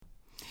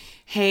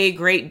Hey,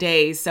 great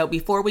day. So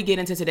before we get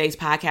into today's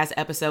podcast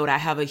episode, I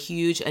have a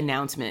huge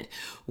announcement.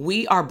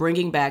 We are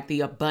bringing back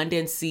the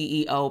Abundance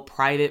CEO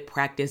Private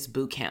Practice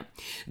Bootcamp.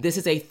 This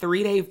is a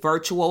 3-day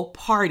virtual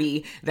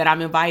party that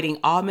I'm inviting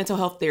all mental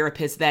health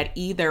therapists that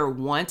either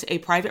want a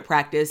private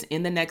practice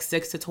in the next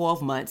 6 to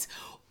 12 months,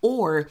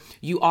 or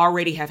you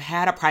already have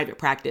had a private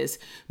practice,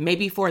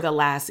 maybe for the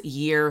last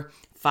year,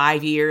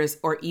 5 years,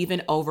 or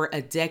even over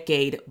a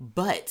decade,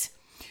 but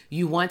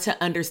you want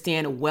to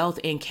understand wealth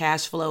and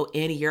cash flow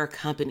in your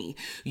company.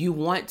 You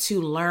want to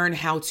learn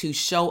how to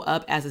show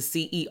up as a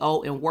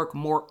CEO and work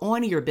more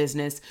on your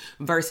business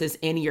versus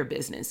in your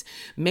business.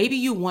 Maybe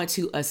you want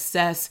to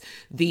assess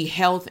the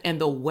health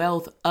and the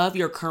wealth of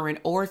your current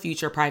or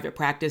future private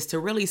practice to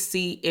really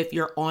see if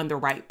you're on the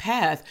right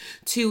path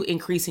to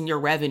increasing your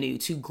revenue,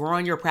 to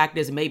growing your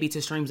practice, maybe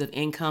to streams of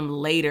income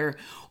later,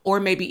 or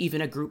maybe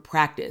even a group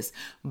practice.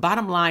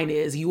 Bottom line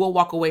is you will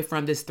walk away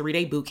from this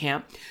 3-day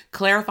bootcamp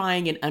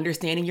clarifying and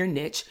understanding your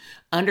niche,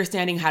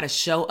 understanding how to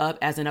show up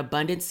as an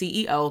abundant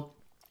CEO,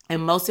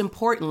 and most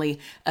importantly,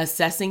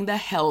 assessing the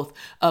health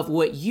of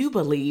what you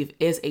believe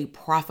is a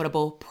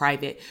profitable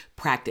private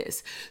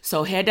practice.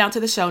 So head down to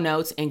the show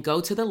notes and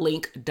go to the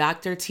link,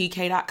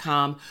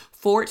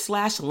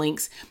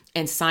 drtk.com/links,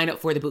 and sign up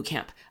for the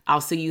bootcamp.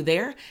 I'll see you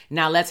there.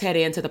 Now let's head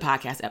into the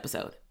podcast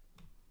episode.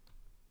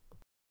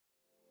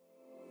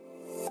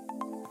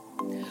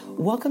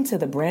 Welcome to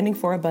the Branding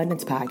for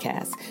Abundance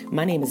podcast.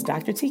 My name is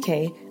Dr.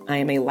 TK. I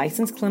am a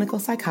licensed clinical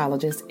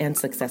psychologist and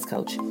success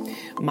coach.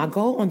 My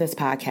goal on this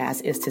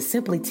podcast is to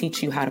simply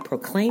teach you how to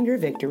proclaim your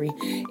victory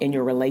in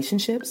your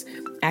relationships,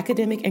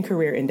 academic and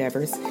career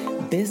endeavors,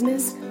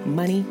 business,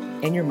 money,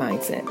 and your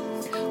mindset.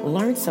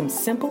 Learn some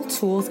simple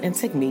tools and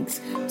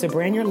techniques to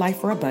brand your life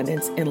for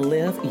abundance and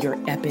live your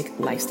epic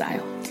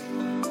lifestyle.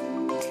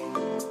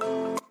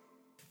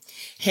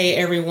 Hey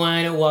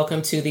everyone,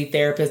 welcome to the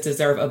Therapists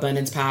Deserve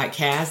Abundance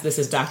podcast. This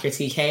is Dr.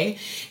 TK,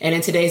 and in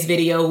today's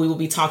video, we will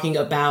be talking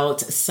about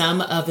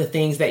some of the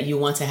things that you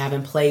want to have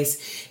in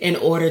place in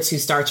order to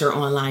start your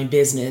online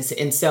business.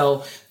 And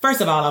so, first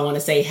of all, I want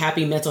to say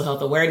Happy Mental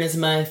Health Awareness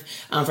Month.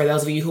 For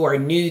those of you who are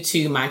new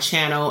to my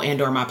channel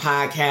and or my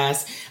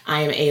podcast,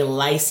 I am a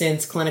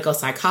licensed clinical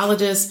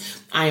psychologist.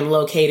 I am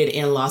located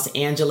in Los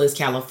Angeles,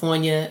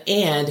 California,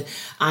 and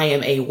I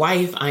am a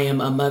wife. I am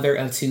a mother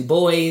of 2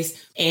 boys.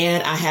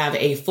 And I have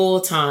a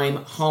full-time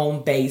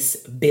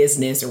home-based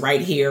business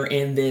right here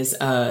in this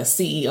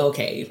CEO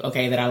cave,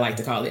 that I like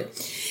to call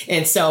it.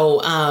 And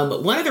so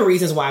one of the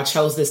reasons why I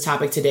chose this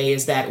topic today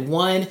is that,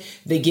 one,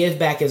 the give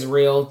back is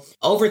real.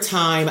 Over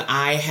time,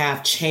 I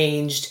have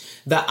changed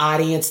the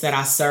audience that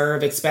I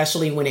serve,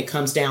 especially when it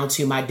comes down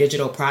to my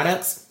digital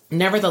products.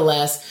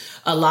 Nevertheless,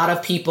 a lot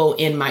of people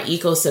in my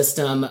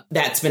ecosystem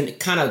that's been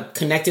kind of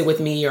connected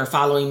with me or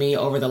following me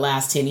over the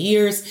last 10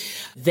 years,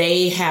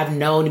 they have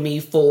known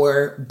me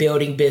for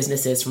building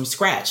businesses from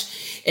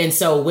scratch. And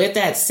so with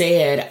that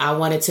said, I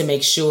wanted to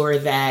make sure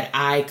that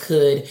I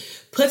could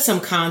put some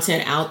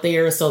content out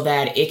there so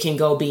that it can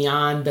go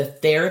beyond the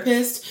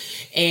therapist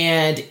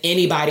and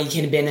anybody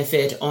can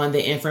benefit on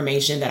the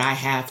information that I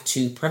have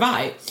to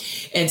provide.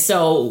 And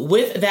so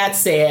with that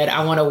said,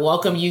 I want to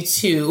welcome you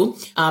to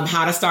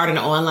how to start an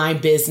online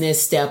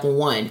business, step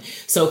 1.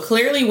 So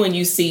clearly when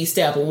you see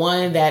step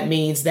 1, that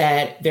means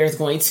that there's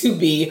going to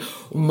be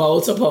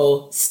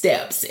multiple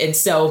steps. And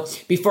so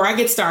before I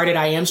get started,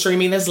 I am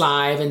streaming this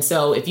live. And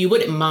so if you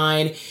wouldn't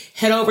mind,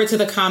 head over to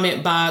the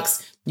comment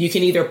box. You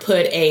can either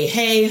put a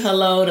hey,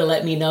 hello to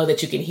let me know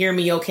that you can hear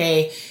me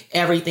okay,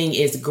 everything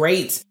is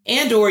great,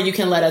 and or you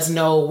can let us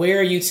know where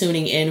are you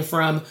tuning in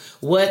from,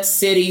 what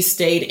city,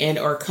 state, and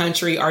or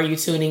country are you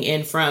tuning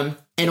in from.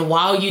 And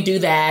while you do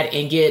that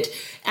and get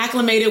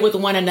acclimated with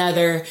one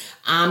another,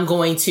 I'm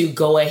going to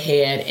go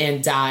ahead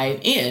and dive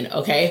in,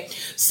 okay?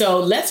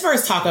 So let's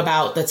first talk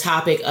about the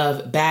topic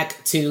of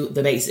back to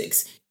the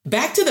basics.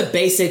 Back to the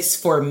basics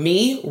for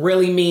me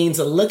really means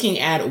looking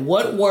at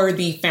what were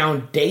the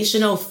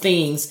foundational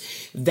things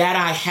that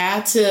I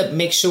had to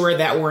make sure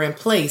that were in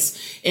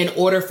place in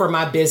order for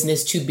my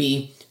business to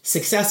be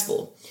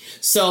successful.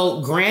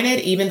 So granted,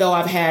 even though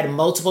I've had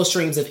multiple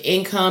streams of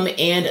income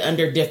and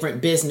under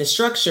different business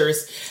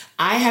structures,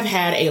 I have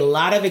had a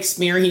lot of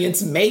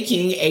experience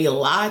making a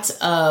lot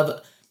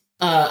of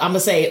I'm going to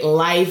say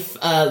life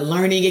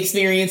learning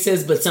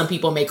experiences, but some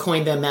people may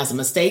coin them as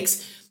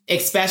mistakes,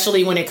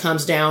 especially when it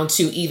comes down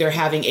to either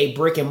having a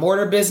brick and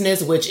mortar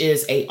business, which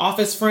is a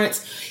office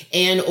front,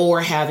 and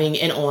or having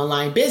an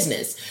online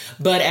business.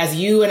 But as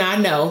you and I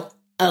know,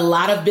 a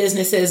lot of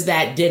businesses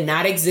that did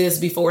not exist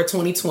before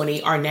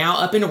 2020 are now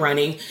up and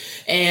running.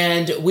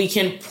 And we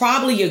can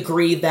probably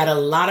agree that a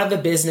lot of the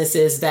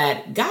businesses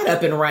that got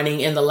up and running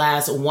in the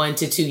last 1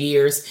 to 2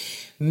 years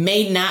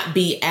may not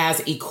be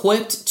as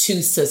equipped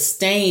to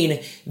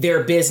sustain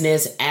their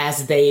business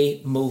as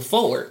they move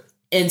forward.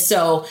 And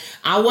so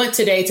I want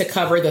today to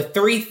cover the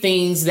 3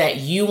 things that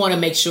you want to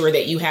make sure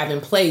that you have in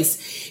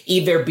place,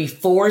 either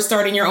before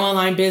starting your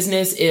online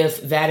business,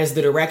 if that is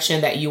the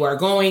direction that you are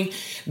going.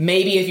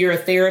 Maybe if you're a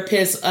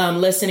therapist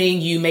listening,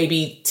 you may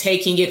be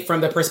taking it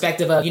from the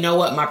perspective of, you know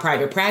what, my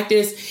private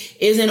practice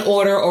is in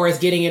order or is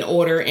getting in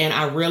order, and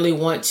I really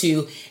want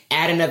to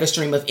add another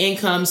stream of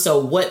income. So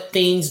what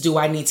things do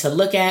I need to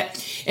look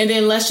at? And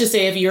then let's just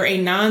say if you're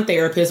a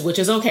non-therapist, which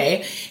is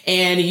okay,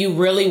 and you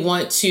really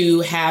want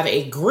to have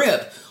a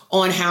grip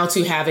on how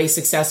to have a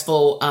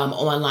successful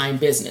online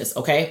business.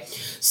 Okay.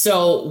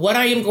 So what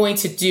I am going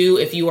to do,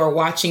 if you are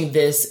watching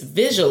this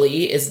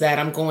visually, is that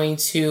I'm going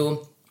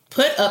to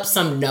put up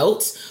some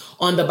notes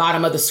on the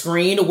bottom of the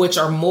screen, which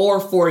are more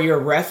for your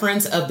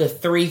reference of the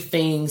 3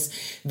 things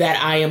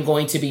that I am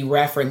going to be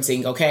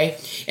referencing. Okay.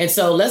 And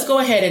so let's go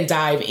ahead and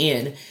dive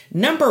in.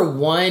 Number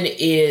 1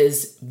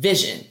 is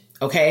vision.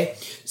 Okay.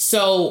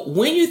 So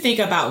when you think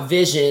about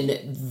vision,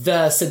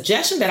 the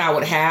suggestion that I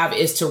would have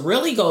is to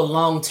really go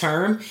long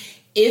term.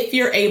 If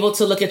you're able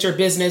to look at your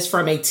business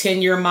from a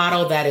 10-year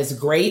model, that is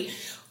great.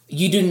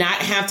 You do not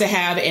have to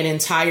have an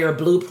entire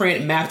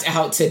blueprint mapped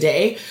out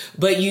today,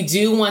 but you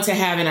do want to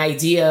have an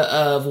idea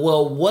of,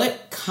 well,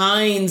 what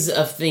kinds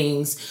of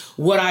things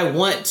would I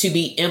want to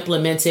be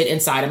implemented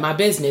inside of my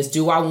business?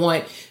 Do I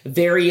want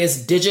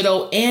various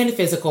digital and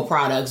physical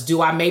products?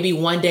 Do I maybe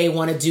one day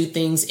want to do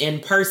things in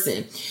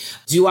person?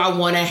 Do I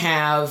want to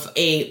have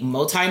a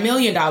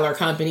multi-million-dollar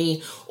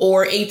company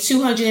or a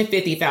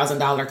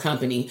 $250,000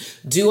 company?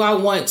 Do I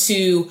want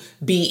to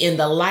be in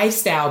the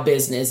lifestyle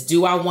business?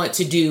 Do I want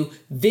to do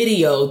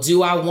video?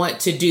 Do I want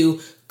to do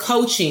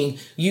coaching?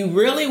 You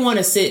really want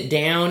to sit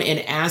down and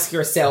ask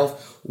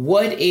yourself,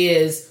 what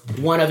is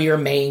one of your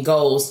main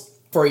goals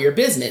for your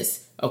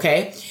business?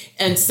 Okay.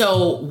 And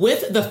so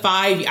with the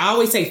 5, I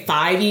always say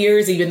 5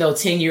 years, even though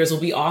 10 years will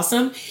be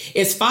awesome,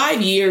 is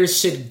 5 years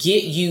should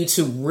get you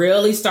to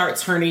really start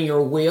turning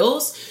your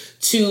wheels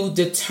to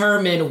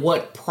determine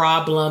what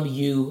problem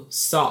you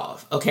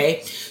solve.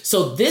 Okay.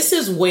 So this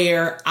is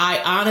where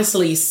I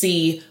honestly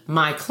see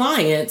my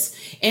clients,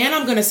 and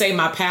I'm going to say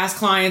my past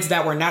clients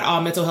that were not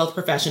all mental health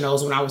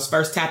professionals, when I was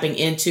first tapping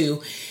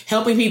into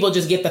helping people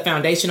just get the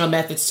foundational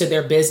methods to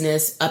their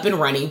business up and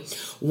running.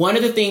 One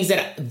of the things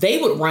that they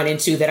would run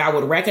into that I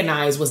would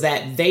recognize was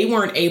that they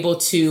weren't able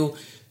to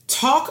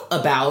talk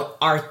about,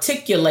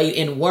 articulate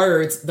in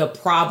words, the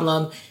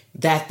problem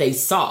that they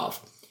solve.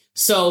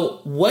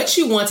 So what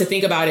you want to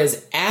think about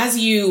is, as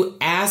you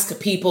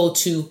ask people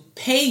to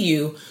pay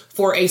you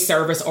for a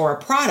service or a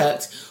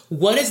product,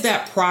 what is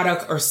that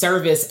product or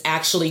service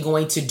actually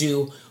going to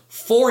do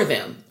for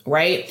them,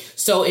 right?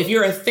 So if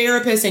you're a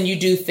therapist and you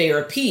do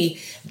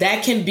therapy,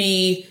 that can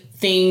be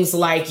things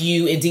like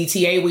you in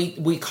DTA,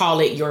 we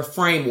call it your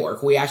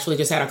framework. We actually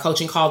just had a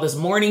coaching call this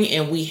morning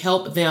and we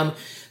help them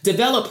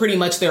develop pretty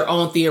much their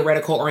own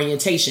theoretical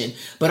orientation.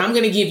 But I'm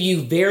going to give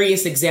you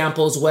various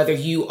examples, whether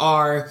you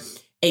are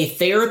a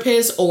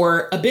therapist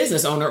or a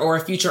business owner or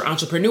a future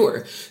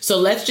entrepreneur. So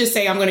let's just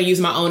say I'm going to use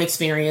my own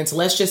experience.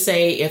 Let's just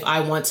say if I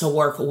want to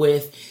work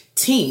with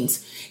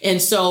teens.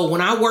 And so when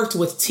I worked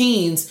with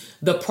teens,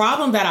 the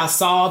problem that I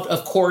solved,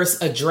 of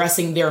course,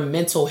 addressing their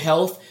mental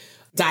health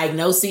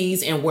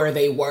diagnoses and where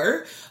they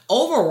were.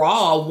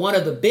 Overall, one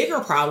of the bigger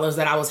problems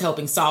that I was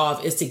helping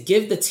solve is to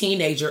give the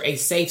teenager a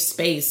safe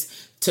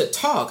space to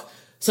talk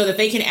so that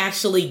they can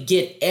actually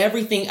get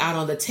everything out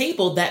on the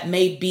table that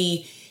may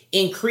be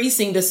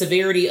increasing the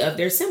severity of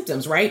their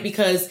symptoms, right?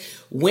 Because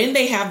when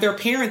they have their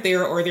parent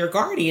there or their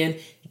guardian,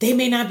 they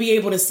may not be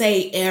able to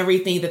say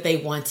everything that they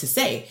want to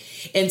say.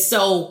 And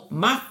so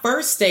my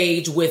first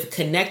stage with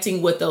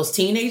connecting with those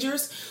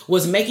teenagers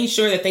was making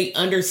sure that they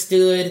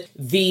understood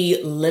the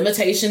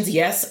limitations,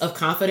 yes, of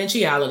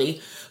confidentiality,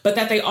 but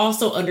that they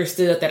also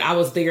understood that I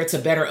was there to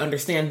better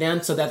understand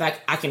them so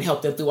that I can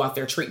help them throughout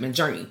their treatment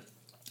journey.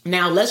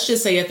 Now, let's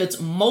just say if it's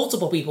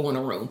multiple people in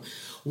a room.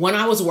 When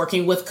I was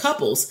working with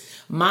couples,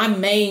 my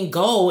main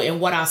goal and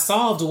what I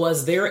solved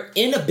was their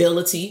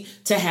inability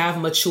to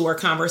have mature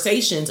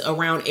conversations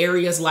around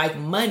areas like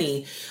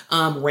money,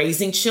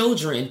 raising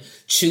children,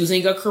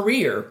 choosing a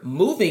career,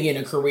 moving in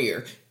a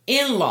career,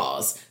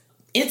 in-laws,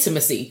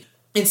 intimacy,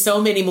 and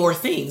so many more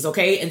things.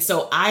 Okay. And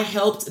so I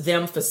helped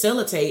them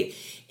facilitate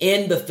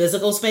in the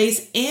physical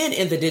space and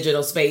in the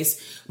digital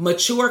space,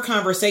 mature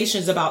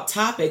conversations about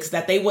topics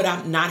that they would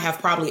not have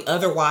probably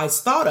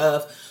otherwise thought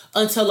of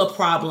until a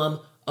problem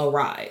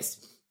arise.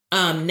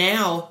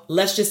 Now,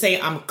 let's just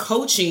say I'm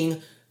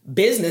coaching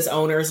business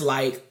owners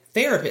like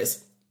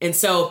therapists. And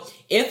so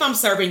if I'm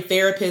serving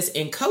therapists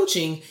and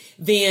coaching,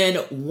 then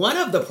one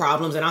of the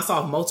problems, and I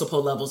solve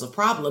multiple levels of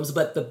problems,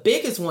 but the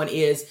biggest one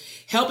is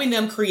helping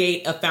them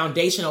create a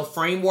foundational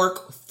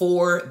framework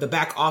for the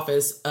back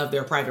office of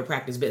their private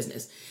practice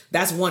business.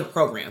 That's one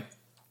program.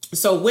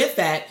 So with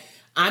that,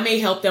 I may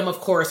help them, of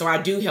course, or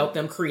I do help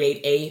them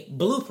create a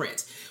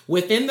blueprint.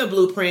 Within the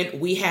blueprint,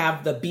 we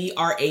have the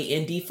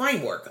BRAND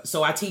framework.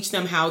 So I teach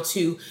them how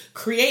to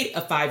create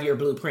a 5-year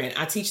blueprint.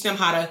 I teach them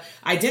how to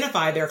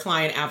identify their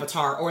client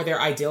avatar or their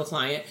ideal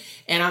client,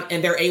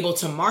 and they're able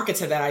to market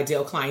to that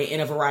ideal client in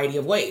a variety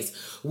of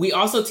ways. We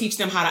also teach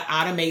them how to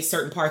automate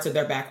certain parts of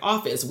their back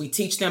office. We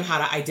teach them how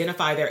to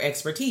identify their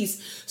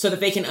expertise so that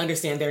they can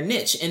understand their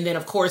niche. And then,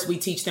 of course, we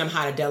teach them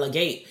how to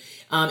delegate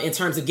in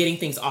terms of getting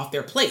things off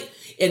their plate.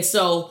 And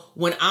so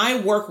when I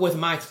work with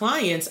my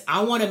clients,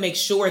 I want to make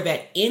sure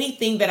that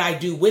anything that I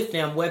do with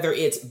them, whether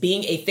it's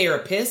being a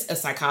therapist, a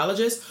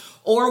psychologist,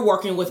 or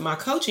working with my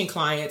coaching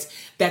clients,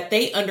 that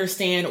they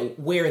understand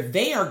where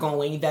they are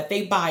going, that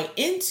they buy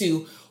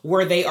into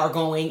where they are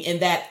going,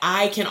 and that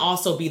I can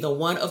also be the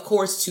one, of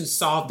course, to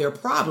solve their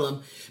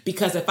problem.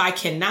 Because if I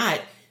cannot,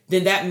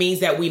 then that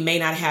means that we may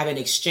not have an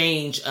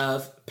exchange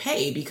of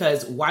pay,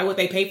 because why would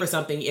they pay for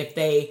something if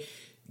they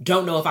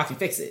don't know if I can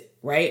fix it,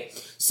 right?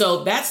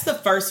 So that's the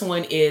first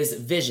one, is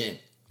vision.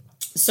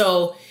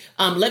 So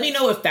let me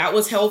know if that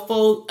was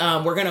helpful.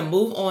 We're going to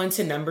move on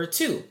to number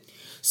 2.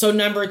 So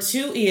number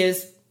 2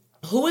 is,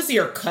 who is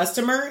your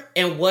customer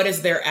and what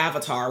is their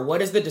avatar?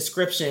 What is the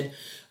description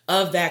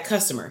of that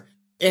customer?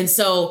 And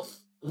so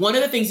one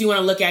of the things you want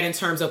to look at in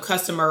terms of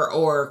customer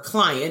or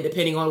client,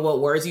 depending on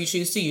what words you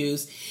choose to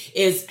use,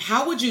 is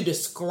how would you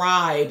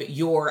describe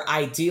your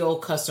ideal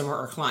customer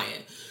or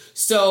client?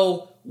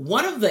 So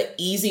one of the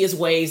easiest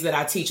ways that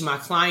I teach my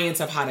clients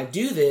of how to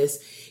do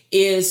this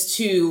is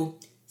to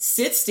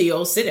sit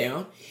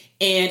down,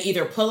 and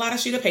either pull out a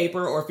sheet of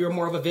paper, or if you're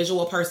more of a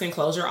visual person,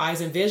 close your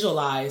eyes and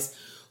visualize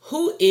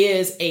who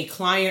is a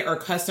client or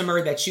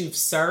customer that you've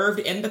served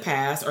in the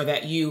past, or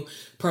that you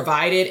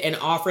provided an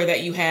offer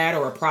that you had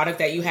or a product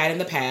that you had in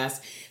the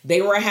past.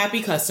 They were a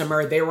happy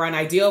customer. They were an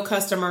ideal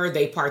customer.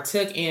 They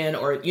partook in,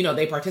 or,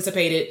 they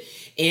participated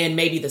in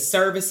maybe the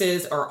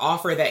services or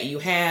offer that you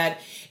had,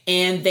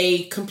 and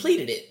they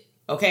completed it.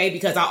 Okay.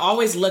 Because I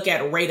always look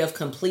at rate of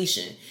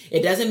completion.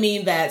 It doesn't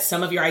mean that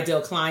some of your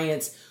ideal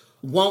clients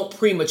won't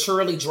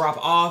prematurely drop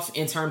off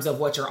in terms of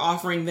what you're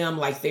offering them,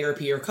 like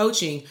therapy or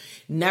coaching.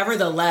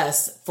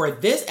 Nevertheless, for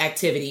this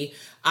activity,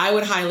 I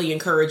would highly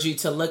encourage you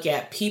to look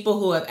at people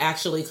who have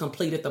actually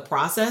completed the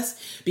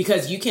process,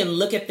 because you can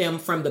look at them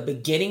from the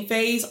beginning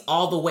phase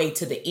all the way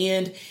to the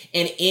end,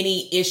 and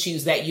any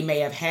issues that you may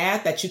have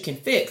had that you can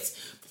fix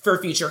for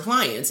future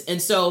clients. And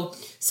so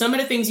some of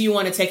the things you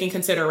want to take in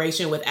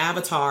consideration with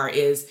Avatar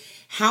is,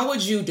 how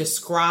would you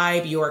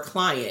describe your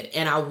client?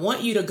 And I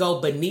want you to go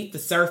beneath the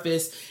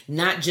surface,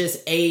 not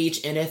just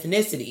age and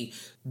ethnicity.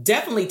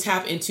 Definitely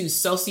tap into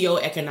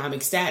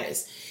socioeconomic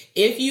status.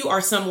 If you are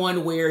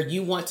someone where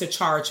you want to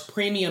charge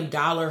premium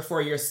dollar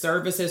for your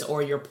services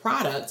or your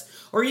products,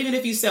 or even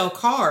if you sell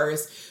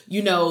cars,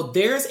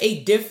 there's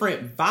a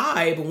different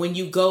vibe when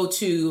you go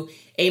to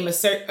a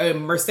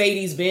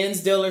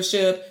Mercedes-Benz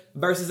dealership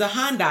versus a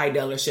Hyundai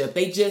dealership.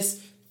 They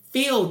just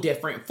feel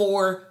different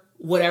for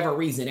whatever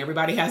reason.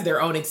 Everybody has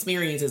their own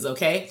experiences,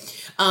 okay?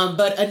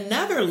 But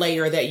another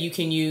layer that you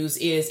can use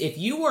is, if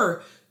you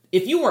were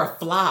a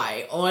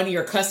fly on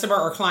your customer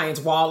or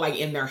client's wall, like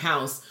in their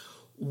house,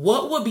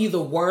 what would be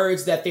the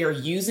words that they're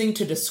using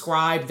to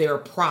describe their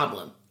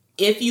problem?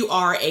 If you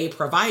are a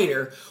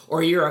provider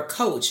or you're a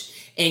coach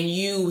and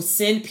you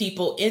send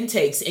people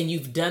intakes, and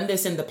you've done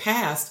this in the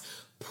past,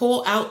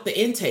 pull out the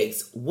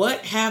intakes.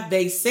 What have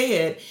they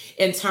said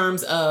in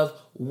terms of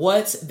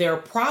what their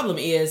problem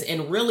is,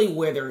 and really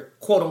where they're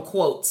quote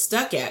unquote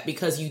stuck at?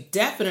 Because you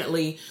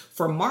definitely,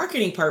 for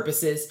marketing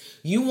purposes,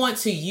 you want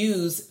to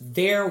use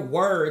their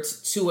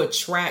words to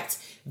attract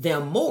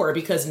them more,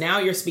 because now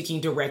you're speaking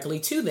directly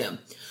to them.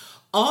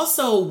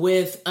 Also,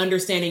 with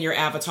understanding your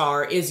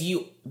avatar, is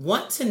you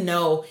want to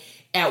know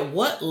at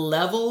what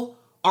level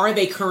are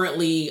they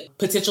currently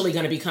potentially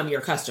going to become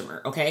your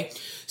customer. Okay.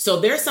 So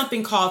there's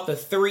something called the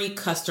 3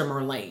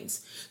 customer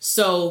lanes.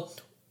 So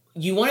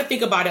you want to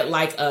think about it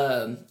like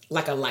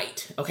a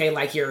light. Okay.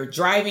 Like you're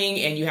driving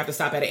and you have to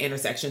stop at an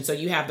intersection. So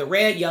you have the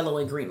red, yellow,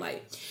 and green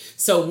light.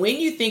 So when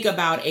you think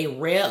about a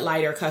red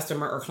lighter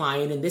customer or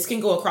client, and this can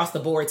go across the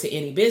board to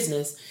any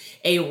business,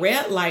 a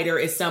red lighter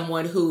is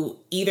someone who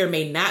either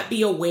may not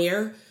be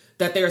aware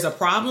that there's a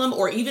problem,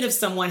 or even if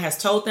someone has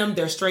told them,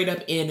 they're straight up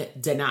in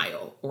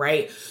denial,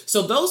 right?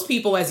 So those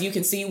people, as you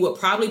can see, would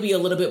probably be a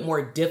little bit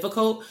more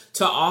difficult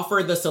to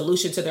offer the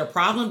solution to their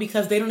problem,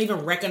 because they don't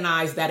even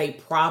recognize that a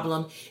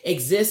problem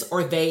exists,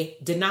 or they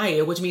deny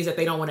it, which means that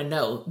they don't want to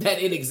know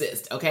that it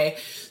exists, okay?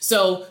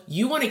 So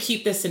you want to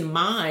keep this in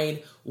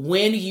mind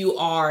when you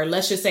are,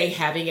 let's just say,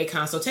 having a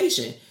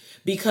consultation,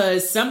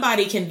 because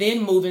somebody can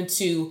then move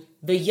into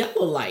the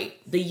yellow light,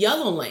 the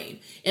yellow lane.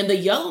 And the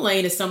yellow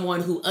lane is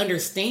someone who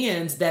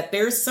understands that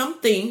there's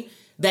something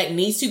that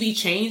needs to be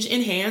changed,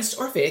 enhanced,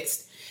 or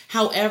fixed.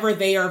 However,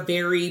 they are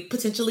very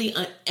potentially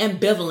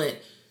ambivalent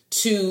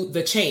to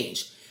the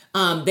change.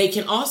 They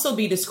can also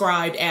be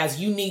described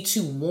as, you need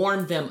to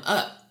warm them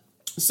up.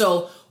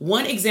 So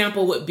one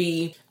example would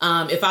be,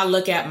 if I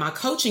look at my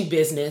coaching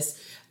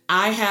business,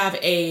 I have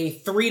a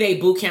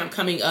 3-day boot camp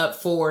coming up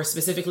for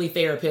specifically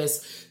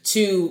therapists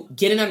to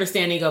get an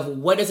understanding of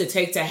what does it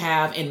take to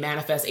have and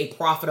manifest a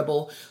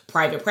profitable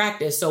private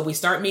practice. So we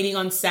start meeting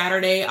on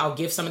Saturday. I'll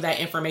give some of that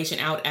information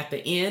out at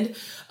the end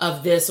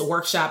of this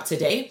workshop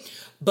today.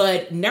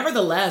 But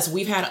nevertheless,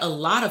 we've had a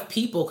lot of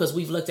people, because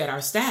we've looked at our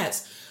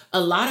stats, a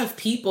lot of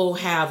people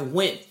have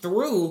went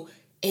through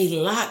a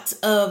lot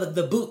of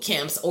the boot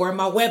camps or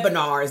my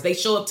webinars. They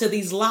show up to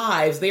these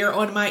lives. They're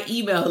on my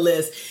email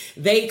list.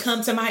 They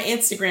come to my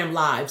Instagram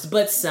lives.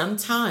 But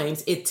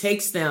sometimes it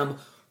takes them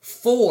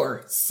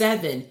 4,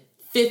 7,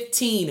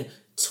 15,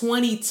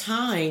 20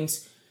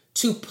 times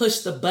to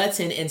push the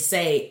button and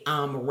say,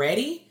 I'm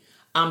ready.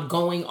 I'm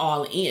going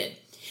all in.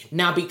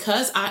 Now,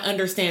 because I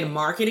understand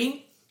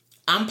marketing,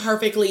 I'm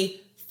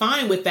perfectly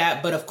fine with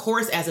that. But of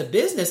course, as a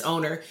business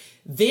owner,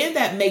 then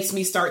that makes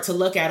me start to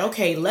look at,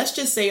 okay, let's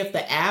just say if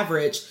the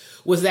average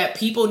was that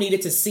people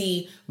needed to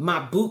see my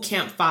boot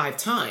camp 5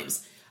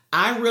 times,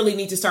 I really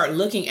need to start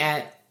looking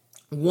at,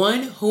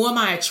 one, who am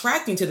I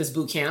attracting to this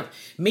boot camp?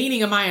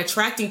 Meaning, am I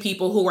attracting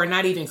people who are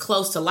not even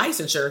close to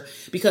licensure?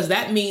 Because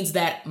that means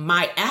that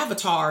my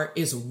avatar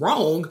is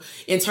wrong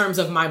in terms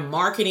of my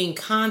marketing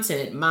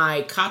content,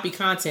 my copy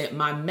content,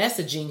 my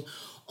messaging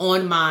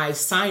on my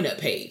sign up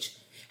page.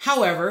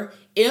 However,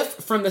 if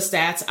from the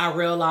stats I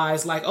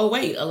realize like, oh,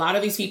 wait, a lot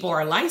of these people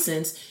are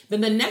licensed,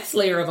 then the next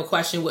layer of a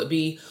question would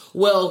be,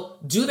 well,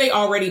 do they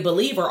already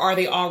believe or are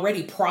they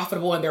already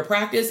profitable in their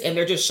practice and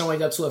they're just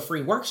showing up to a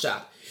free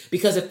workshop?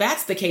 Because if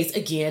that's the case,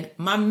 again,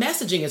 my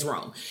messaging is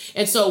wrong.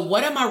 And so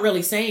what am I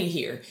really saying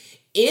here?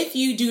 If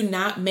you do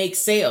not make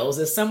sales,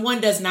 if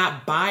someone does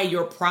not buy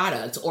your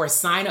product or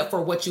sign up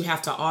for what you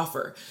have to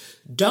offer,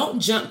 don't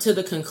jump to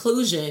the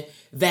conclusion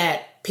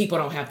that people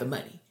don't have the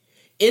money.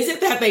 Is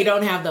it that they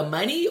don't have the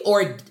money,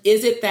 or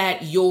is it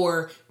that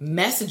your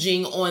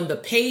messaging on the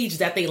page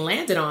that they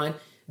landed on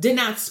did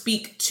not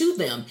speak to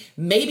them?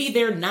 Maybe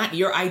they're not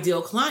your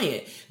ideal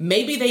client.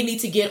 Maybe they need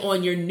to get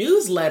on your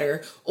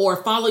newsletter or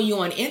follow you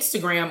on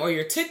Instagram or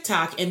your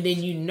TikTok, and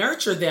then you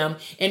nurture them.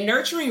 And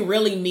nurturing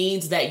really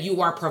means that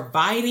you are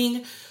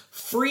providing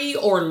free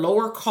or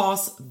lower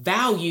cost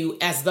value,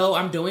 as though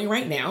I'm doing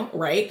right now,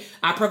 right?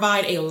 I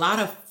provide a lot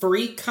of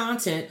free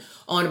content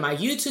on my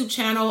YouTube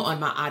channel, on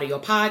my audio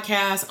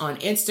podcast, on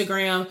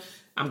Instagram.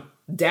 I'm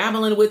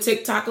dabbling with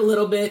TikTok a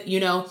little bit,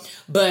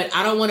 but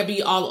I don't want to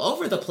be all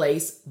over the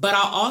place. But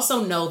I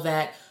also know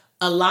that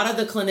a lot of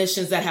the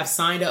clinicians that have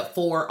signed up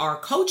for our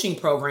coaching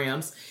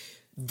programs,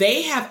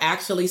 they have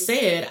actually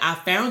said, I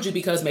found you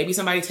because maybe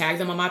somebody tagged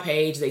them on my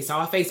page. They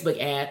saw a Facebook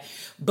ad,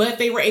 but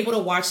they were able to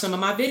watch some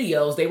of my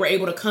videos. They were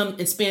able to come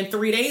and spend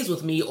 3 days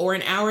with me or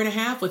an hour and a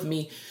half with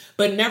me.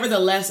 But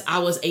nevertheless, I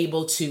was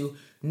able to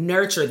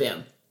nurture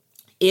them.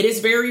 It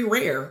is very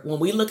rare when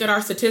we look at our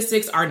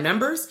statistics, our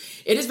numbers,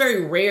 it is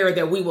very rare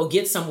that we will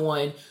get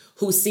someone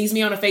who sees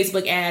me on a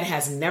Facebook ad,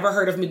 has never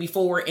heard of me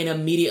before, and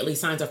immediately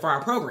signs up for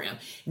our program.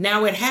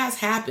 Now, it has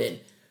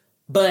happened,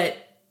 but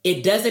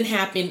it doesn't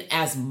happen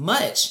as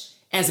much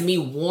as me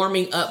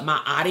warming up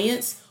my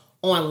audience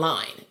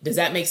online. Does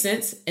that make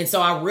sense? And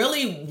so I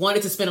really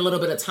wanted to spend a little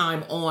bit of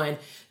time on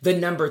the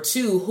number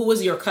 2, who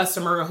is your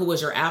customer, who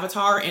is your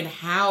avatar, and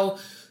how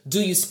do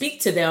you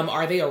speak to them?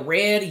 Are they a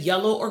red,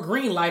 yellow, or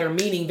green light, or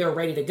meaning they're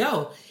ready to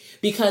go?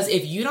 Because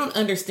if you don't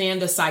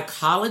understand the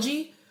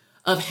psychology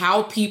of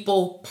how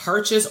people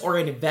purchase or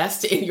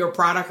invest in your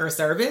product or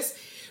service,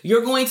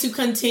 you're going to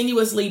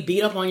continuously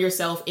beat up on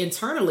yourself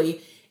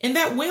internally, and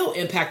that will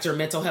impact your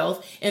mental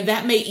health. And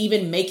that may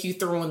even make you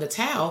throw in the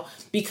towel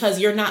because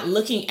you're not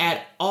looking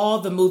at all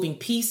the moving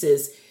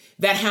pieces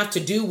that have to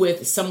do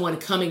with someone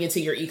coming into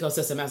your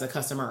ecosystem as a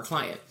customer or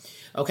client.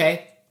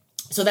 Okay.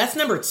 So that's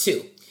number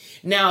 2.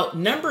 Now,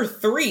 number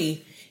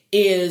 3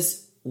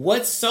 is,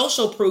 what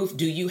social proof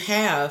do you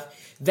have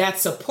that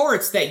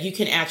supports that you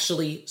can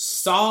actually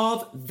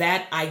solve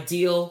that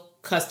ideal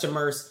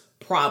customer's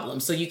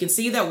problem? So you can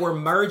see that we're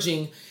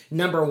merging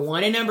number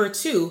 1 and number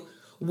 2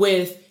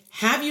 with,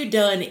 have you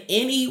done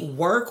any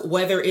work,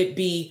 whether it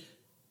be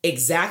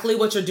exactly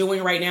what you're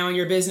doing right now in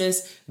your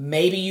business?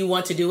 Maybe you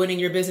want to do it in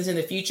your business in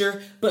the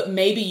future, but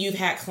maybe you've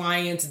had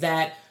clients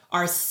that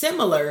are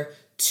similar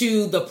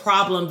to the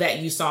problem that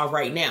you saw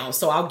right now.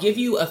 So I'll give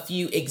you a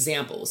few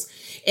examples.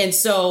 And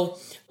so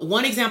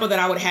one example that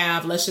I would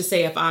have, let's just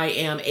say if I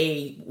am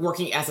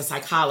working as a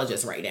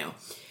psychologist right now,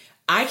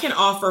 I can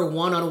offer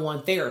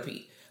one-on-one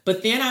therapy,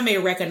 but then I may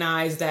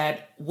recognize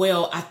that,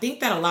 well, I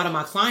think that a lot of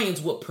my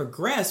clients would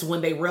progress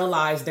when they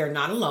realize they're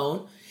not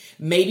alone.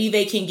 Maybe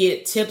they can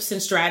get tips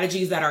and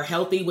strategies that are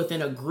healthy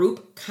within a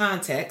group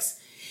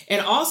context.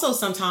 And also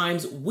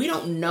sometimes we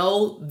don't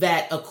know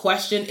that a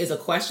question is a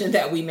question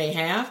that we may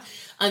have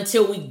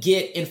until we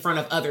get in front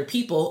of other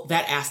people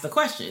that ask the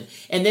question.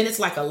 And then it's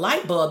like a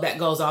light bulb that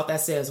goes off that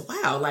says,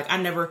 wow, like I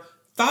never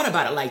thought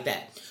about it like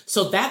that.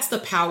 So that's the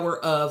power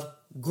of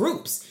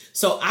groups.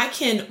 So I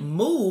can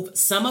move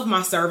some of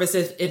my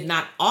services, if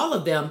not all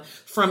of them,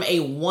 from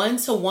a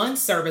one-to-one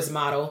service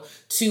model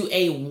to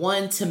a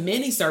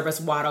one-to-many service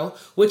model,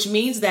 which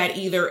means that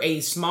either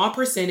a small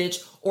percentage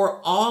or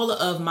all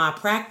of my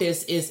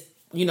practice is,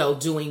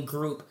 doing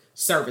group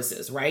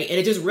services, right? And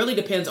it just really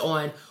depends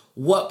on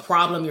what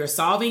problem you're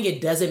solving.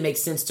 It doesn't make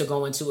sense to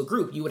go into a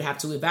group. You would have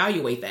to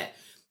evaluate that.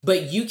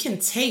 But you can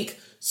take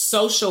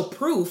social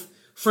proof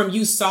from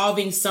you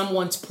solving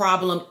someone's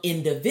problem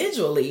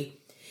individually,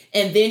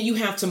 and then you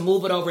have to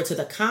move it over to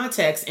the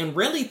context and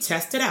really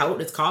test it out.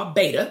 It's called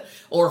beta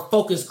or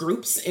focus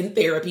groups in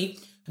therapy,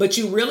 but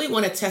you really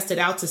want to test it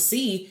out to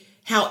see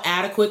how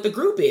adequate the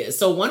group is.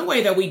 So one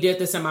way that we did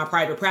this in my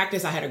private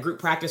practice, I had a group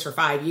practice for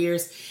 5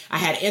 years. I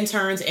had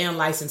interns and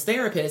licensed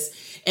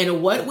therapists.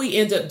 And what we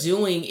end up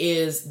doing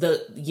is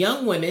the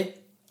young women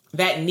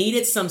that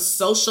needed some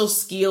social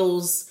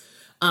skills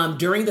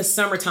during the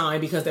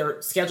summertime because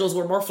their schedules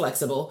were more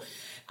flexible,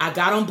 I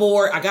got on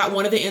board. I got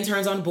one of the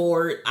interns on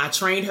board. I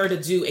trained her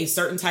to do a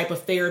certain type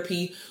of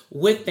therapy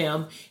with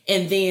them.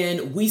 And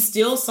then we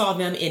still saw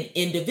them in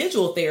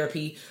individual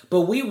therapy,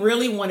 but we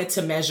really wanted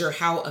to measure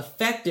how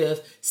effective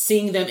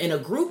seeing them in a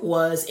group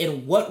was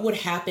and what would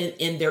happen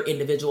in their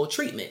individual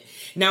treatment.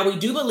 Now, we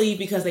do believe,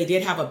 because they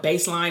did have a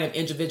baseline of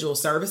individual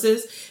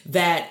services,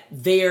 that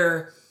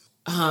their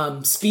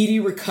speedy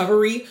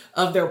recovery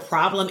of their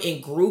problem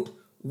in group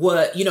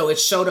it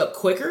showed up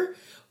quicker.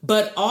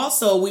 But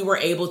also we were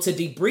able to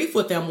debrief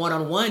with them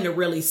one-on-one to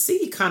really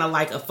see, kind of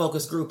like a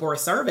focus group or a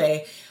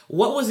survey,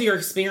 what was your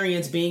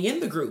experience being in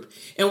the group?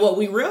 And what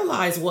we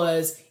realized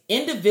was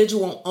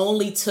individual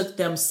only took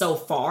them so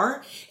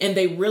far, and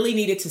they really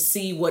needed to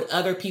see what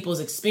other people's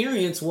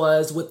experience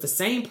was with the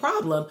same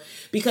problem,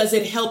 because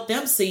it helped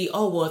them see,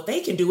 oh, well, if they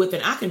can do it,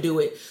 then I can do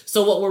it.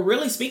 So what we're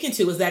really speaking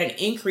to is that it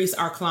increased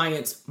our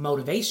clients'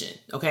 motivation.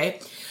 Okay.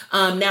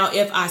 Now,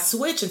 if I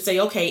switch and say,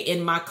 okay,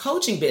 in my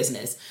coaching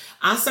business,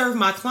 I serve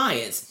my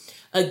clients.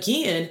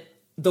 Again,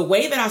 the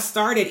way that I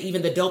started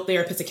even the Dope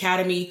Therapist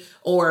Academy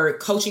or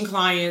coaching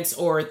clients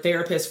or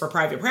therapists for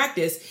private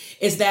practice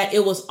is that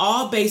it was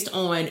all based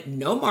on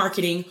no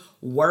marketing,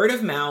 word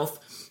of mouth.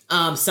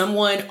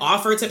 Someone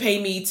offered to pay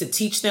me to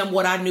teach them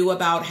what I knew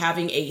about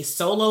having a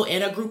solo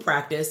and a group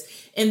practice.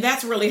 And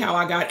that's really how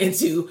I got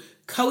into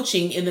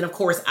coaching. And then, of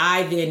course,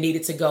 I then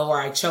needed to go,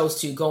 or I chose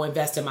to go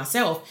invest in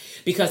myself,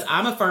 because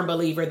I'm a firm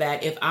believer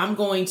that if I'm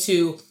going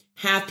to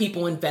have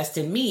people invest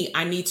in me,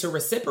 I need to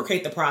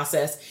reciprocate the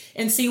process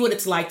and see what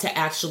it's like to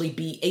actually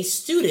be a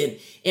student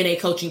in a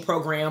coaching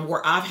program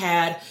where I've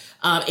had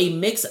a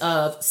mix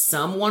of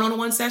some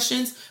one-on-one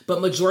sessions,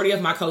 but majority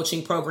of my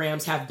coaching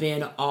programs have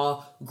been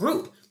all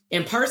group.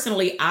 And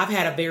personally, I've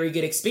had a very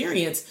good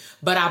experience,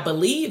 but I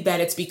believe that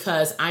it's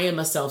because I am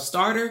a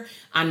self-starter.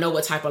 I know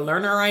what type of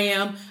learner I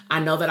am. I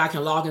know that I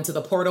can log into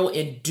the portal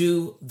and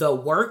do the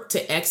work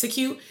to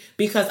execute,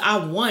 because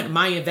I want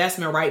my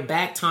investment right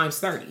back times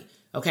 30.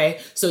 Okay.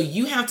 So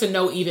you have to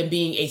know, even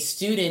being a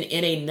student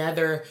in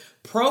another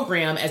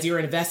program, as you're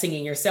investing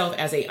in yourself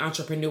as an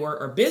entrepreneur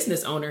or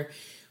business owner,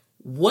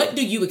 what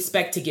do you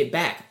expect to get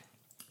back?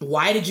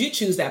 Why did you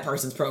choose that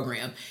person's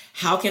program?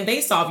 How can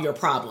they solve your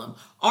problem?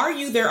 Are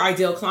you their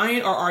ideal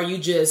client, or are you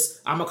just,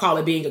 I'm going to call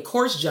it being a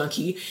course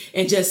junkie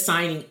and just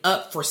signing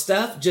up for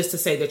stuff just to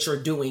say that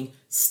you're doing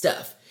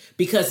stuff?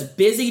 Because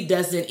busy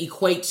doesn't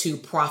equate to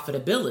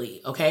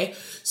profitability. Okay.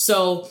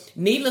 So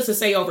needless to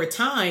say, over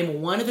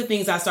time, one of the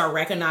things I started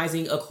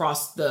recognizing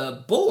across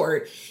the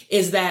board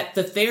is that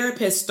the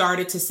therapists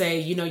started to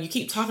say, you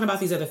keep talking about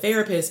these other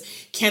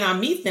therapists. Can I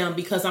meet them?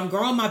 Because I'm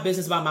growing my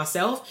business by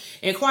myself.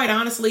 And quite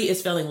honestly,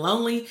 it's feeling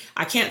lonely.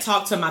 I can't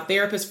talk to my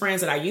therapist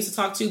friends that I used to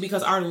talk to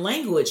because our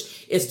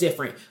language is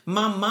different.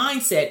 My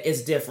mindset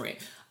is different.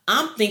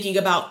 I'm thinking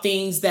about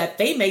things that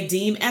they may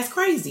deem as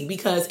crazy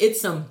because it's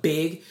some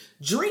big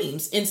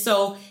dreams. And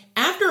so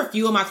after a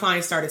few of my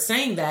clients started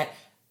saying that,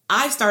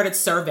 I started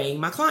surveying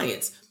my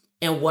clients.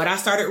 And what I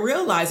started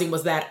realizing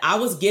was that I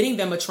was getting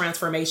them a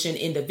transformation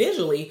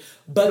individually,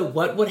 but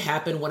what would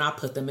happen when I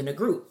put them in a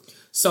group?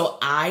 So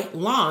I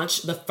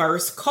launched the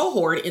first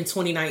cohort in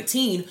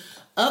 2019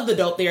 of the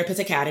Dope Therapist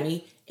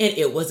Academy, and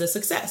it was a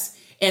success.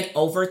 And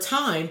over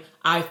time,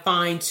 I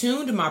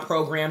fine-tuned my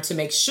program to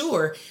make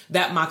sure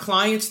that my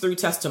clients, through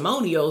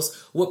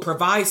testimonials, would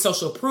provide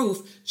social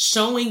proof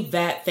showing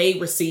that they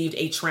received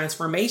a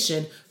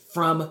transformation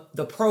from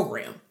the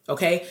program.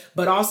 Okay.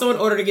 But also, in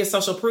order to get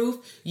social proof,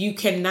 you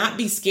cannot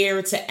be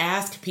scared to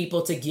ask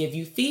people to give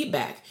you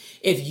feedback.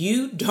 If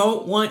you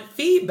don't want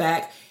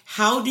feedback,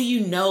 how do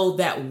you know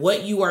that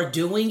what you are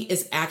doing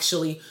is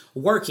actually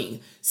working?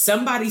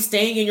 Somebody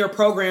staying in your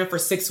program for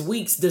 6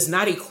 weeks does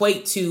not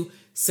equate to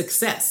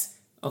success.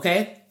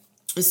 Okay.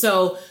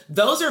 So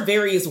those are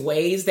various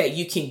ways that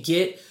you can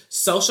get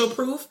social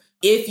proof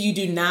if you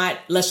do not,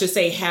 let's just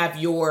say, have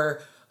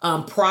your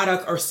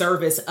product or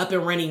service up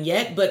and running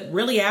yet, but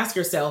really ask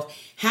yourself,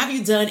 have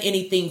you done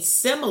anything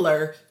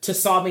similar to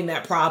solving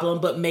that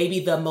problem, but maybe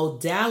the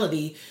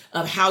modality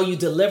of how you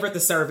delivered the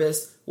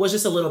service was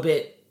just a little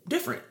bit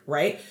different,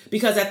 right?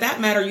 Because at that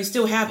matter, you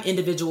still have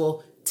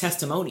individual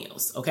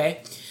testimonials.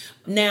 Okay.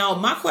 Now,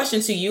 my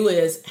question to you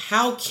is,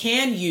 how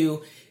can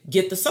you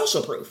get the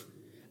social proof?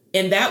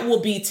 And that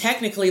will be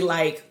technically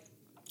like,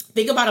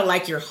 think about it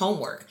like your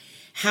homework.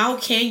 How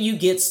can you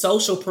get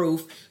social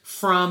proof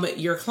from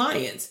your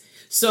clients?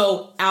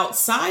 So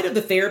outside of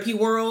the therapy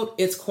world,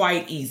 it's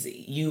quite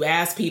easy. You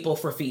ask people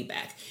for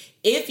feedback.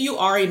 If you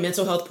are a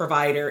mental health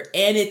provider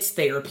and it's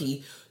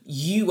therapy,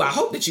 I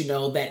hope that you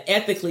know that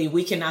ethically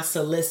we cannot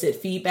solicit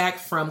feedback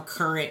from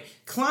current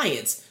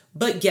clients.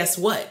 But guess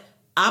what?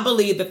 I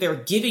believe that they're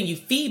giving you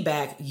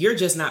feedback. You're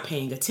just not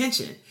paying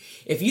attention.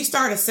 If you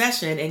start a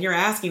session and you're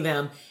asking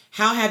them,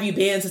 how have you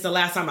been since the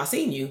last time I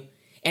seen you?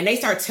 And they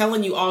start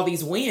telling you all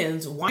these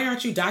wins, why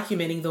aren't you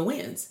documenting the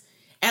wins?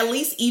 At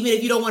least, even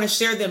if you don't want to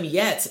share them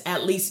yet,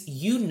 at least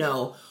you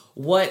know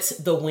what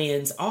the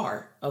wins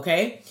are.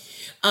 Okay.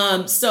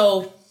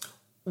 So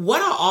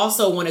what I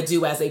also want to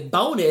do as a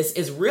bonus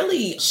is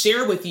really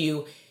share with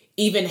you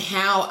even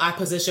how I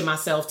position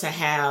myself to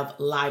have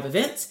live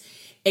events,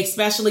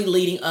 especially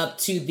leading up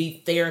to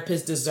the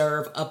Therapists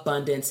Deserve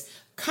Abundance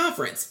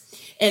conference.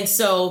 And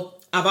so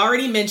I've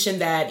already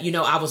mentioned that,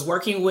 I was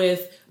working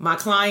with my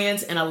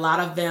clients, and a lot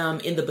of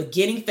them in the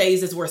beginning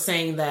phases were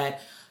saying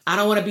that I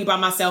don't want to be by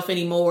myself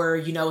anymore.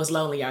 It's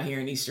lonely out here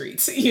in these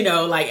streets,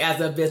 like as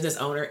a business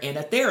owner and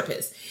a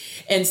therapist.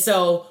 And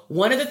so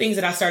one of the things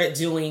that I started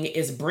doing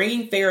is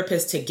bringing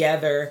therapists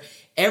together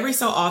every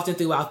so often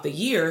throughout the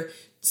year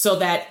so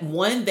that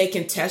one, they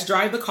can test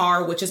drive the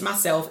car, which is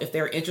myself, if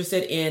they're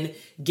interested in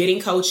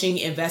getting coaching,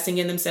 investing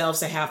in themselves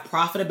to have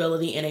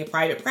profitability in a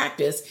private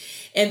practice.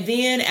 And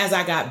then as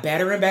I got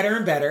better and better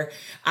and better,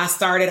 I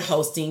started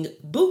hosting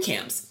boot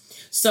camps.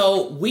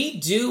 So we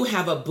do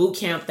have a boot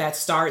camp that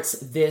starts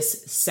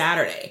this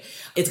Saturday.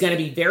 It's going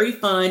to be very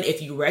fun.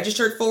 If you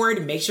registered for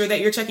it, make sure that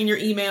you're checking your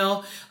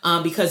email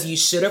because you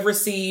should have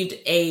received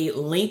a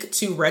link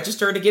to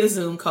register to get a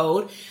Zoom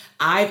code.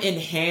 I've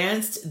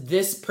enhanced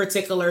this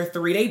particular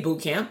 3-day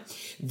boot camp.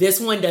 This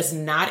one does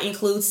not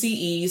include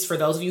CEs. For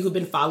those of you who've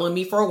been following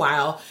me for a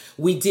while,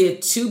 we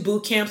did 2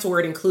 boot camps where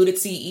it included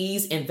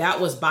CEs, and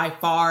that was by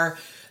far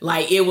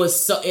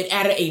it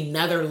added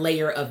another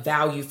layer of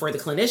value for the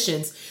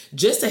clinicians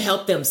just to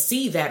help them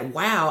see that,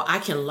 wow, I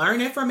can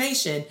learn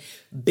information,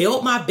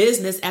 build my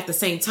business at the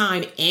same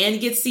time and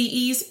get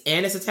CEs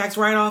and it's a tax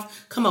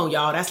write-off. Come on,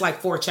 y'all. That's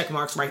like 4 check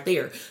marks right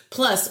there.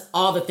 Plus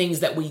all the things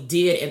that we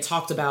did and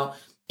talked about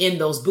in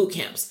those boot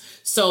camps.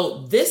 So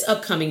this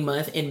upcoming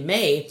month in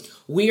May,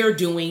 we are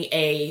doing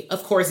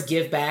of course,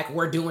 give back.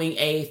 We're doing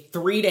a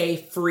 3-day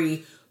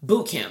free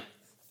boot camp.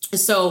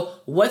 So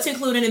what's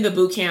included in the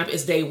boot camp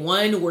is day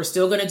 1, we're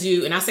still going to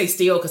do, and I say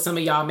still because some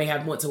of y'all may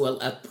have went to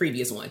a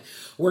previous one.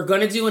 We're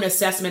going to do an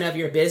assessment of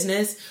your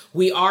business.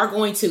 We are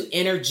going to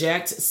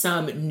interject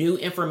some new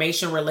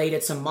information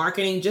related to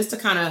marketing just to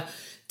kind of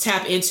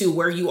tap into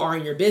where you are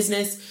in your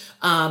business.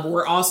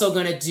 We're also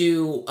going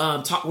to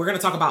we're going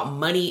to talk about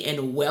money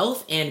and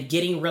wealth and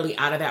getting really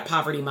out of that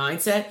poverty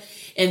mindset.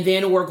 And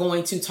then we're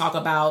going to talk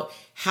about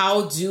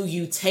how do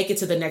you take it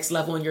to the next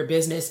level in your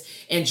business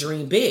and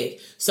dream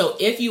big. So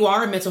if you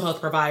are a mental health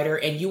provider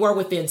and you are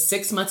within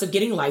 6 months of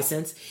getting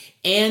licensed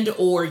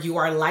or you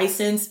are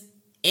licensed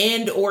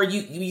or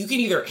you can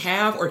either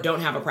have or don't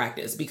have a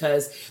practice,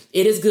 because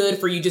it is good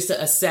for you just to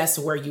assess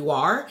where you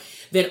are,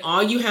 then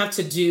all you have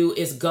to do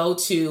is go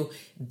to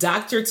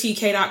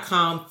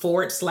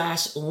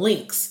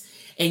drtk.com/links.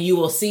 And you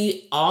will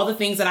see all the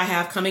things that I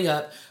have coming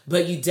up,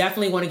 but you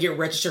definitely want to get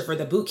registered for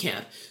the boot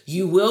camp.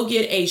 You will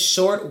get a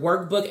short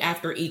workbook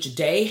after each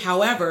day.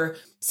 However,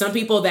 some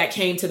people that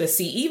came to the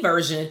CE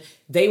version,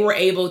 they were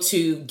able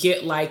to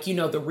get the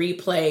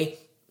replay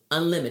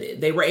unlimited.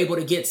 They were able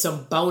to get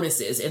some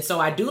bonuses. And so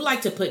I do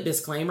like to put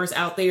disclaimers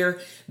out there.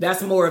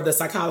 That's more of the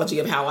psychology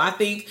of how I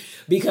think,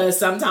 because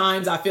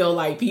sometimes I feel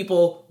like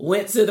people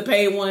went to the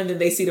paid one and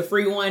they see the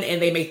free one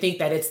and they may think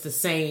that it's the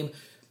same,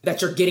 that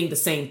you're getting the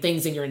same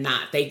things and you're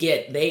not. They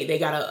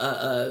got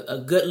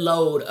a good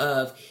load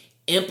of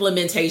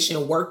implementation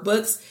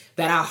workbooks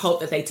that I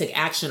hope that they took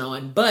action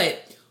on, but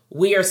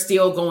we are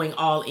still going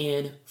all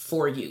in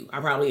for you. I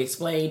probably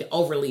explained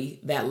overly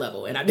that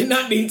level and I did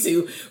not need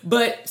to,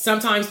 but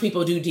sometimes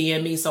people do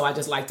DM me. So I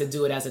just like to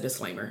do it as a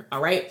disclaimer.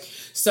 All right.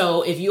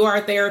 So if you are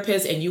a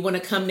therapist and you want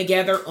to come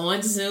together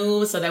on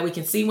Zoom so that we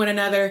can see one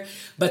another,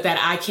 but that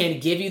I can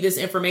give you this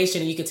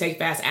information and you can take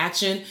fast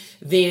action,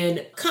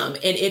 then come.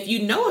 And if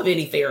you know of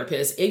any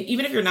therapist,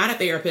 even if you're not a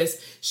therapist,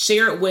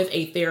 share it with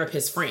a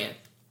therapist friend.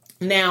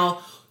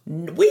 Now,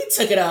 we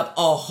took it up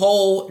a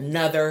whole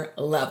nother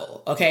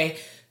level. Okay.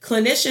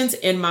 Clinicians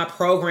in my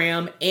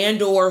program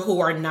or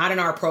who are not in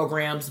our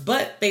programs,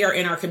 but they are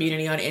in our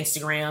community on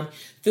Instagram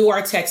through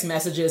our text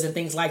messages and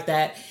things like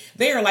that.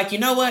 They are like, you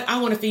know what? I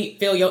want to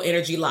feel your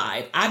energy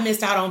live. I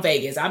missed out on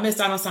Vegas. I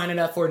missed out on signing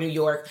up for New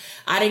York.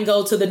 I didn't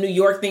go to the New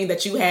York thing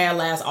that you had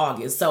last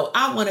August. So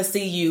I want to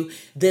see you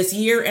this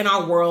year, and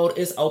our world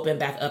is open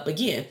back up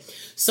again.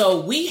 So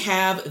we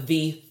have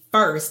the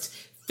first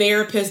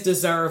Therapists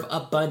Deserve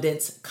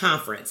Abundance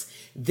Conference.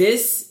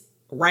 This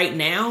right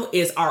now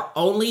is our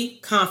only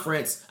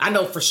conference. I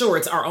know for sure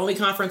it's our only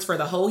conference for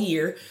the whole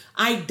year.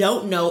 I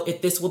don't know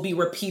if this will be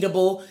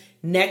repeatable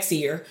next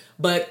year,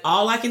 but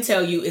all I can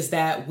tell you is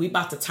that we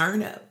about to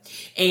turn up.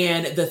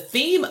 And the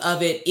theme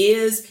of it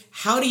is,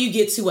 how do you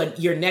get to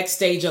your next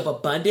stage of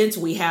abundance?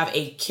 We have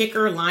a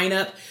kicker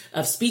lineup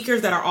of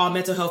speakers that are all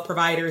mental health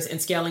providers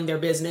and scaling their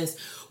business.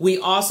 We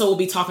also will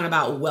be talking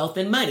about wealth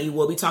and money.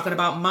 We'll be talking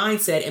about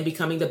mindset and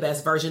becoming the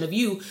best version of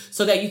you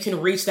so that you can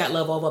reach that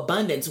level of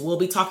abundance. We'll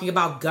be talking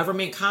about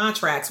government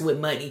contracts with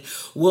money.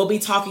 We'll be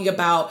talking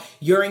about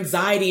your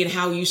anxiety and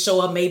how you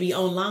show up maybe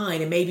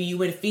online, and maybe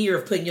you in fear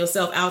of putting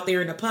yourself out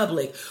there in the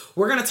public.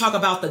 We're going to talk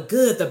about the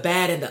good, the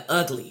bad, and the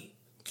ugly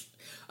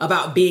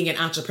about being an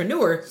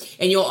entrepreneur.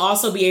 And you'll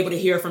also be able to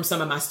hear from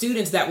some of my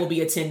students that will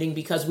be attending,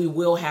 because we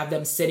will have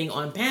them sitting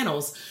on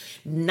panels,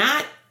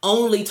 not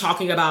only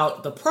talking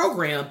about the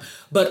program,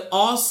 but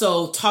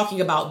also talking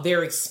about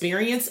their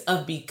experience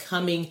of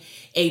becoming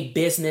a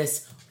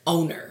business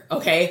owner.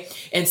 Okay.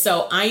 And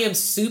so I am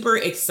super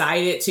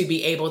excited to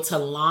be able to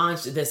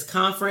launch this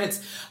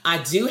conference. I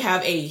do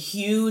have a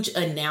huge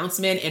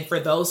announcement. And for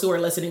those who are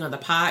listening on the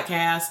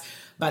podcast,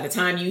 by the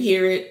time you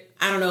hear it,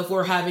 I don't know if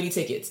we'll have any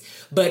tickets,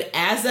 but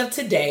as of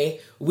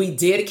today, we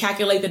did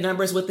calculate the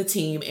numbers with the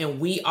team, and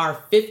we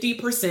are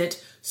 50%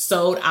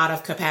 sold out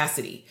of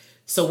capacity.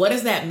 So what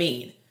does that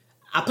mean?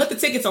 I put the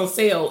tickets on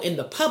sale in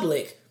the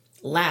public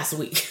last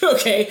week.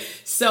 Okay.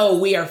 So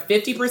we are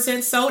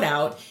 50% sold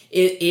out.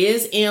 It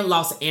is in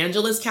Los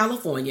Angeles,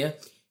 California.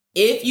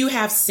 If you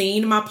have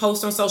seen my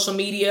post on social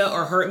media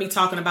or heard me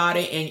talking about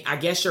it, and I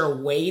guess you're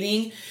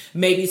waiting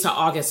maybe to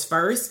August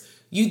 1st,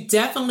 you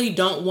definitely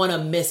don't want to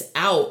miss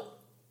out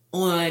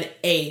on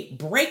a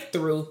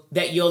breakthrough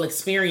that you'll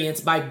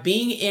experience by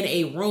being in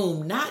a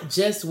room, not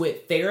just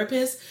with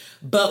therapists,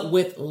 but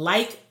with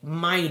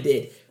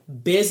like-minded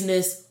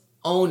business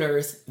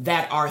owners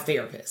that are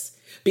therapists.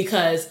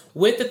 Because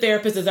with the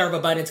Therapists Deserve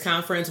Abundance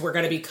Conference, we're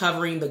going to be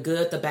covering the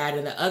good, the bad,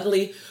 and the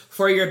ugly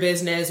for your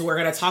business. We're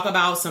going to talk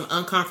about some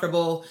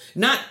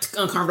not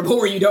uncomfortable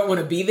where you don't want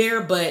to be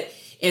there, but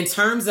in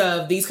terms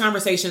of these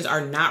conversations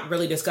are not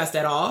really discussed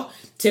at all.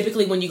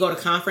 Typically, when you go to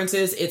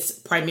conferences, it's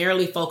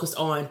primarily focused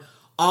on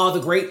all the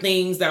great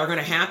things that are going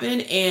to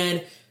happen.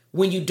 And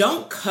when you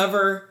don't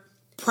cover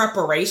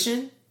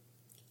preparation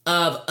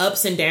of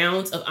ups and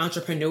downs of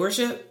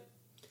entrepreneurship,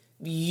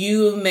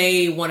 you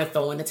may want to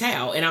throw in the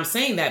towel. And I'm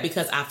saying that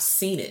because I've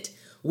seen it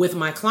with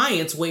my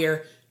clients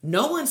where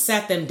no one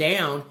sat them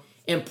down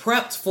and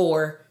prepped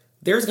for,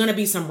 there's going to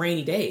be some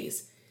rainy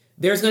days.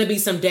 There's going to be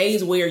some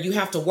days where you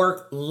have to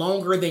work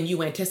longer than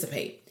you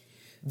anticipate.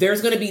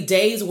 There's going to be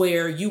days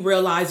where you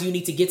realize you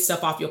need to get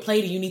stuff off your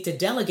plate and you need to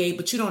delegate,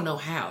 but you don't know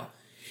how.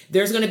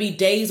 There's going to be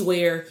days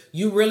where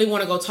you really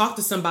want to go talk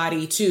to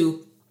somebody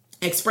to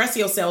express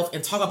yourself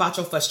and talk about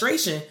your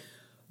frustration,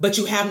 but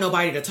you have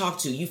nobody to talk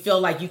to. You feel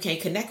like you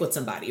can't connect with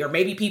somebody, or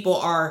maybe people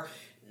are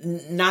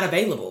not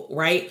available,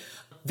 right?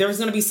 There's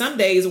going to be some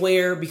days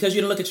where, because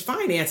you don't look at your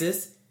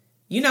finances,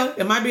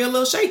 it might be a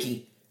little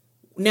shaky.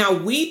 Now,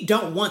 we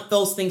don't want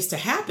those things to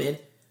happen.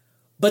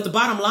 But the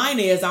bottom line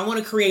is, I want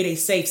to create a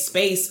safe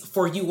space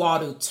for you all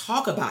to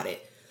talk about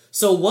it.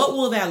 So what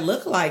will that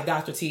look like,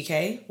 Dr.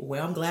 TK?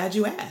 Well, I'm glad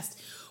you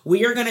asked.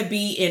 We are going to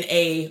be in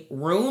a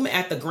room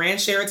at the Grand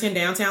Sheraton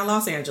downtown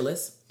Los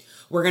Angeles.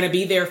 We're going to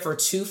be there for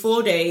 2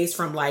 full days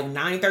from like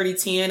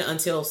 9:30, 10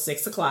 until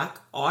 6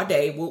 o'clock all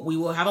day. We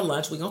will have a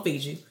lunch. We're going to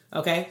feed you.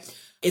 Okay.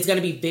 It's going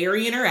to be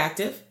very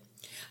interactive.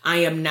 I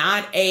am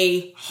not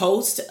a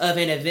host of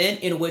an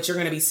event in which you're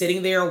going to be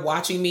sitting there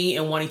watching me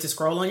and wanting to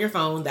scroll on your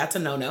phone. That's a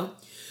no-no.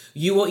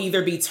 You will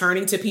either be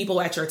turning to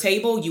people at your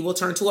table, you will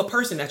turn to a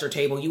person at your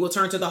table, you will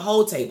turn to the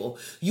whole table,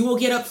 you will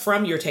get up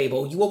from your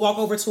table, you will walk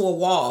over to a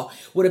wall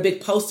with a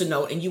big Post-it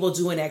note and you will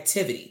do an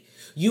activity.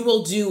 You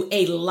will do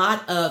a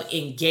lot of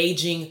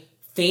engaging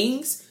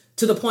things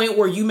to the point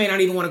where you may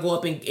not even want to go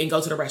up and go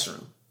to the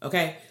restroom.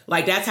 Okay.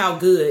 Like, that's how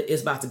good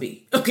it's about to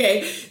be.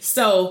 Okay.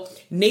 So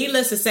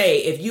needless to say,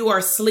 if you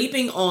are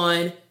sleeping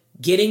on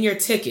getting your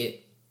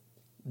ticket,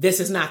 this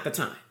is not the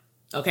time.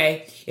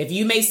 Okay. If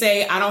you may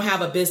say, I don't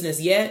have a business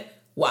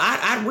yet. Well,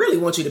 I really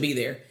want you to be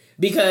there,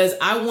 because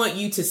I want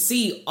you to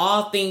see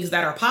all things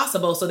that are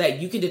possible so that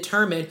you can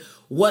determine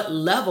what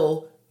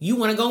level you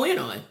want to go in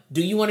on.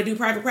 Do you want to do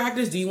private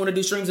practice? Do you want to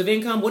do streams of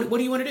income? What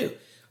do you want to do?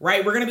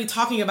 Right. We're going to be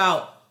talking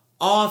about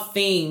all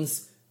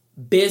things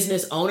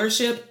business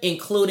ownership,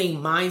 including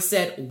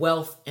mindset,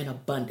 wealth, and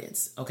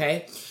abundance.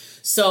 Okay.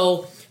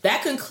 So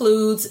that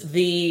concludes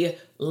the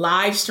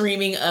live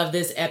streaming of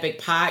this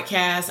epic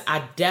podcast.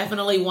 I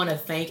definitely want to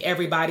thank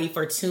everybody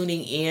for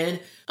tuning in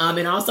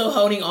and also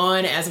holding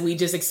on as we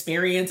just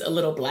experienced a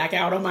little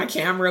blackout on my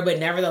camera, but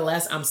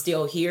nevertheless, I'm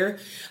still here.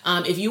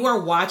 If you are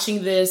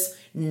watching this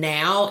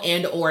now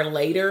and or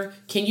later,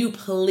 can you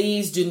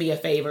please do me a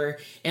favor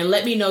and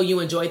let me know you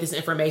enjoyed this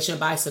information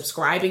by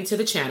subscribing to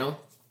the channel.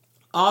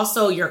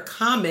 Also, your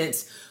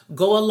comments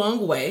go a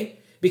long way.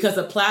 Because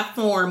a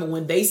platform,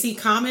 when they see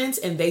comments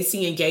and they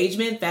see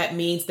engagement, that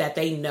means that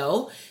they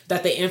know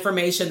that the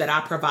information that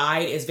I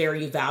provide is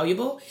very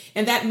valuable.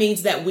 And that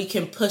means that we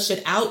can push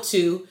it out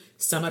to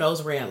some of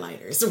those red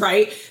lighters,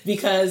 right?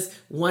 Because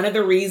one of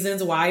the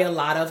reasons why a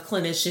lot of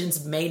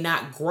clinicians may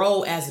not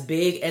grow as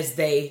big as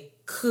they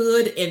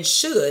could and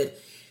should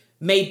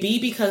may be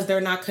because they're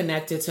not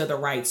connected to the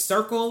right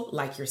circle,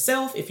 like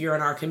yourself, if you're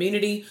in our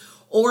community,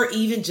 or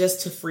even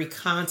just to free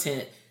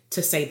content,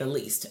 to say the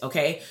least.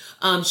 Okay.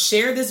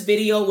 Share this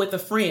video with a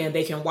friend.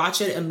 They can watch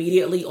it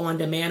immediately on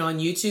demand on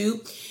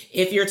YouTube.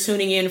 If you're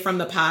tuning in from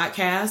the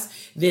podcast,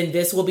 then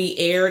this will be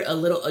aired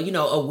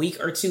a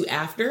week or two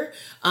after.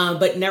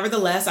 But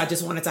nevertheless, I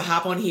just wanted to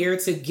hop on here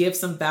to give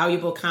some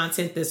valuable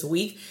content this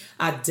week.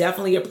 I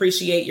definitely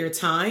appreciate your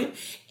time.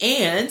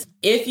 And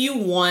if you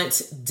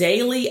want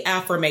daily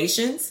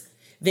affirmations,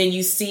 then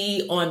you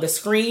see on the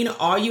screen,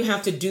 all you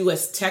have to do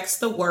is text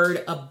the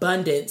word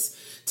abundance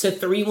to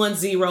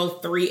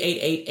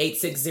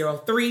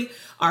 310-388-8603.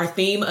 Our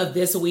theme of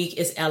this week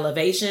is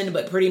elevation,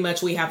 but pretty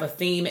much we have a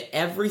theme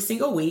every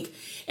single week.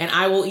 And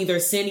I will either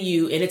send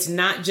you, and it's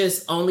not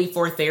just only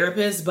for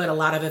therapists, but a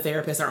lot of the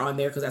therapists are on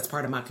there because that's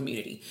part of my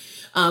community.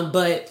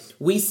 But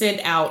we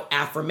send out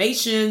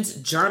affirmations,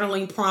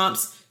 journaling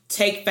prompts,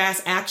 take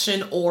fast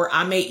action, or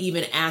I may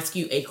even ask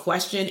you a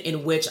question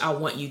in which I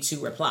want you to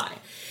reply.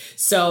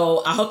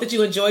 So I hope that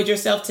you enjoyed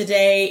yourself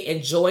today.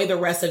 Enjoy the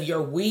rest of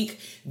your week.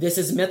 This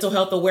is Mental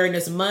Health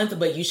Awareness Month,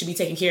 but you should be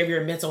taking care of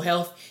your mental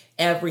health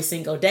every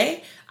single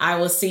day. I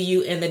will see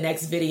you in the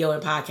next video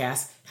and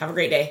podcast. Have a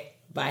great day.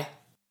 Bye.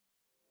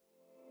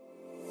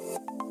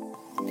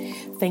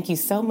 Thank you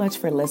so much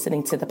for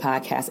listening to the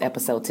podcast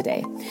episode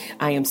today.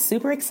 I am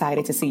super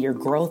excited to see your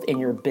growth in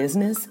your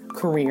business,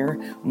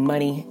 career,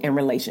 money, and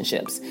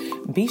relationships.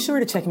 Be sure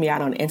to check me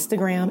out on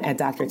Instagram at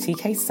Dr.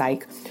 TK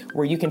Psych,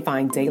 where you can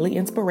find daily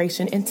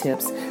inspiration and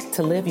tips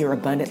to live your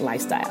abundant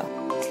lifestyle.